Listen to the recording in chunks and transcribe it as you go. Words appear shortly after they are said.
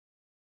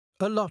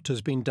A lot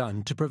has been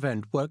done to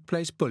prevent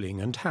workplace bullying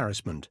and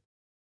harassment.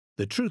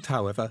 The truth,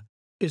 however,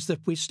 is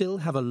that we still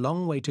have a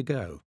long way to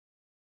go.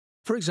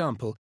 For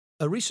example,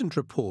 a recent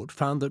report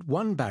found that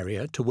one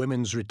barrier to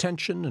women's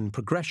retention and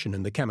progression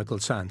in the chemical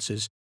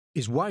sciences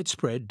is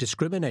widespread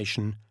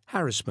discrimination,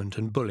 harassment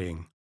and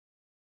bullying.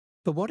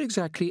 But what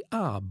exactly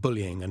are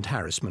bullying and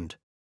harassment?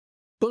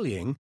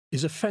 Bullying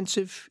is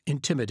offensive,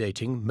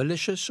 intimidating,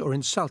 malicious or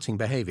insulting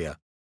behaviour.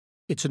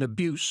 It's an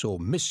abuse or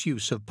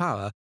misuse of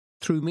power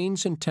through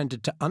means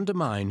intended to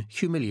undermine,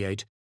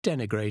 humiliate,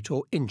 denigrate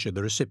or injure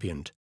the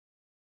recipient.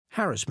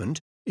 Harassment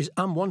is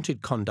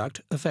unwanted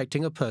conduct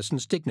affecting a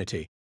person's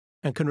dignity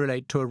and can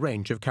relate to a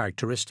range of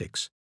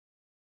characteristics.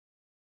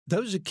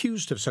 Those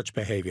accused of such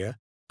behaviour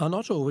are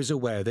not always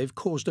aware they've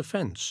caused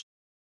offence.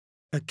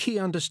 A key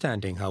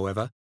understanding,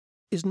 however,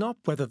 is not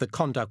whether the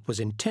conduct was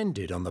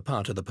intended on the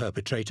part of the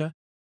perpetrator,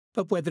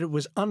 but whether it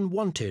was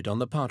unwanted on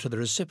the part of the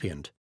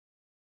recipient.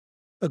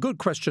 A good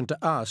question to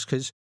ask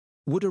is,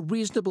 would a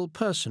reasonable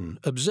person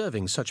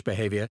observing such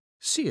behaviour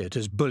see it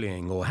as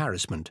bullying or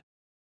harassment?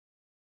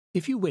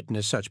 If you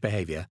witness such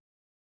behaviour,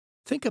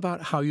 think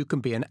about how you can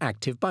be an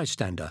active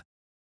bystander.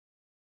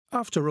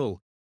 After all,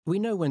 we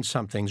know when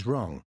something's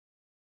wrong.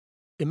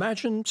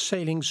 Imagine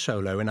sailing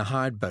solo in a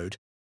hired boat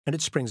and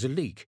it springs a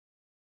leak.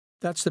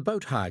 That's the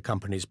boat hire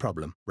company's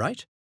problem,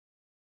 right?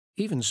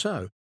 Even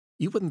so,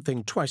 you wouldn't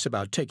think twice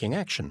about taking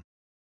action.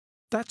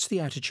 That's the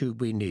attitude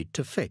we need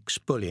to fix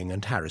bullying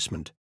and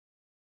harassment.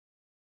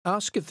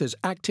 Ask if there's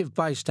active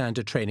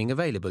bystander training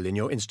available in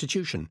your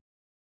institution.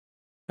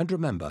 And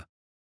remember,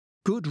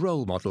 good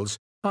role models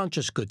aren't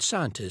just good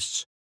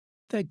scientists,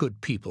 they're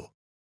good people.